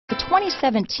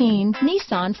2017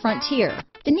 Nissan Frontier.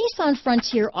 The Nissan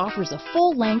Frontier offers a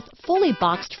full-length, fully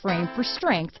boxed frame for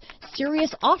strength,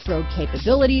 serious off-road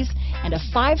capabilities, and a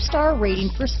 5-star rating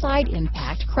for side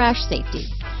impact crash safety.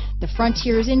 The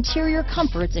Frontier's interior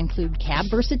comforts include cab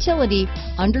versatility,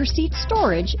 under-seat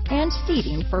storage, and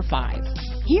seating for 5.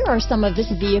 Here are some of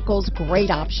this vehicle's great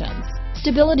options: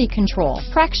 stability control,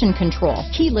 traction control,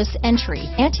 keyless entry,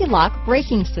 anti-lock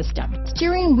braking system,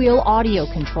 steering wheel audio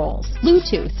controls,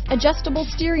 Bluetooth, adjustable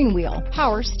steering wheel,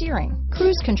 power steering,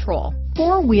 cruise control,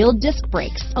 4-wheel disc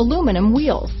brakes, aluminum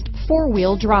wheels,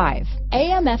 4-wheel drive,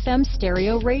 AM/FM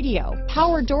stereo radio,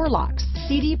 power door locks,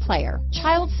 CD player,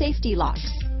 child safety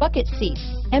locks, bucket seats,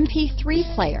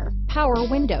 MP3 player, power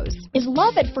windows. Is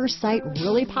love at first sight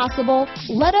really possible?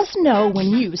 Let us know when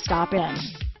you stop in.